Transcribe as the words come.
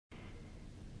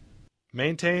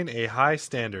Maintain a high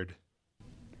standard.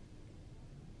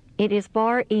 It is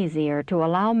far easier to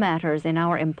allow matters in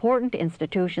our important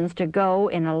institutions to go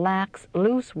in a lax,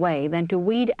 loose way than to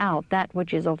weed out that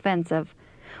which is offensive,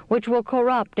 which will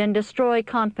corrupt and destroy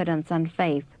confidence and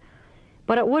faith.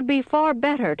 But it would be far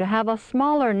better to have a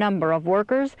smaller number of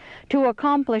workers to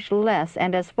accomplish less,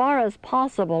 and as far as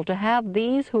possible to have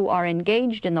these who are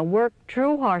engaged in the work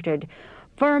true-hearted,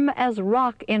 firm as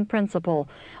rock in principle,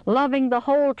 loving the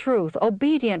whole truth,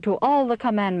 obedient to all the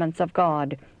commandments of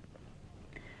God.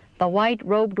 The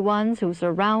white-robed ones who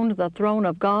surround the throne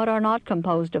of God are not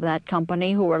composed of that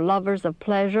company who are lovers of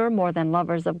pleasure more than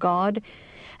lovers of God,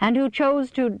 and who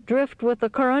chose to drift with the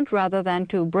current rather than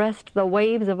to breast the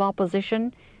waves of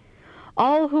opposition.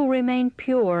 All who remain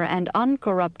pure and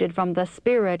uncorrupted from the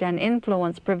spirit and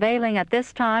influence prevailing at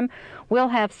this time will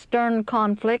have stern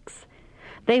conflicts.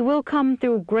 They will come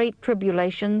through great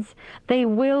tribulations. They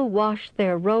will wash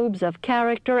their robes of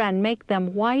character and make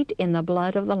them white in the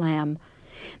blood of the Lamb.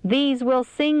 These will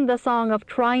sing the song of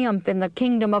triumph in the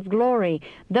kingdom of glory.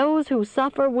 Those who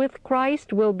suffer with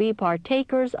Christ will be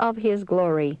partakers of his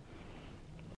glory.